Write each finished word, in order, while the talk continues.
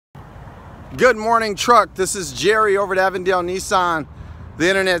Good morning, truck. This is Jerry over at Avondale Nissan, the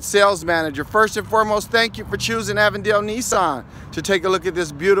internet sales manager. First and foremost, thank you for choosing Avondale Nissan to take a look at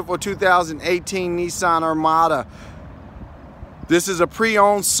this beautiful 2018 Nissan Armada. This is a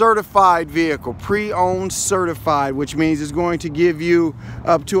pre-owned certified vehicle, pre-owned certified, which means it's going to give you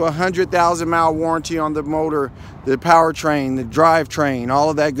up to 100,000 mile warranty on the motor, the powertrain, the drivetrain, all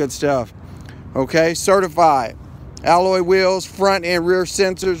of that good stuff. Okay, certified. Alloy wheels, front and rear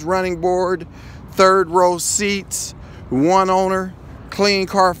sensors, running board, third row seats, one owner, clean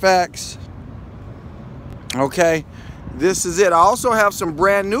Carfax. Okay, this is it. I also have some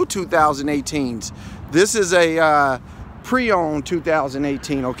brand new 2018s. This is a pre-owned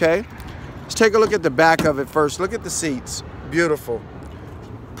 2018, okay? Let's take a look at the back of it first. Look at the seats, beautiful.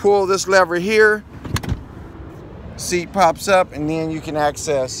 Pull this lever here, seat pops up, and then you can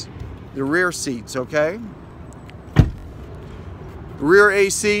access the rear seats, okay? Rear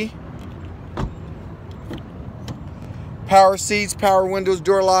AC, power seats, power windows,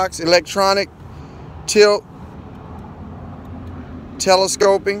 door locks, electronic, tilt,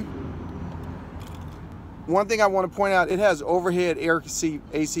 telescoping. One thing I want to point out, it has overhead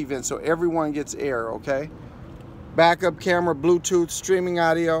AC vents, so everyone gets air, okay? Backup camera, Bluetooth, streaming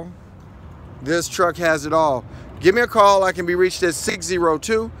audio. This truck has it all. Give me a call. I can be reached at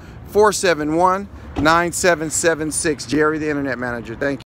 602-471-9776. Jerry, the internet manager. Thank you.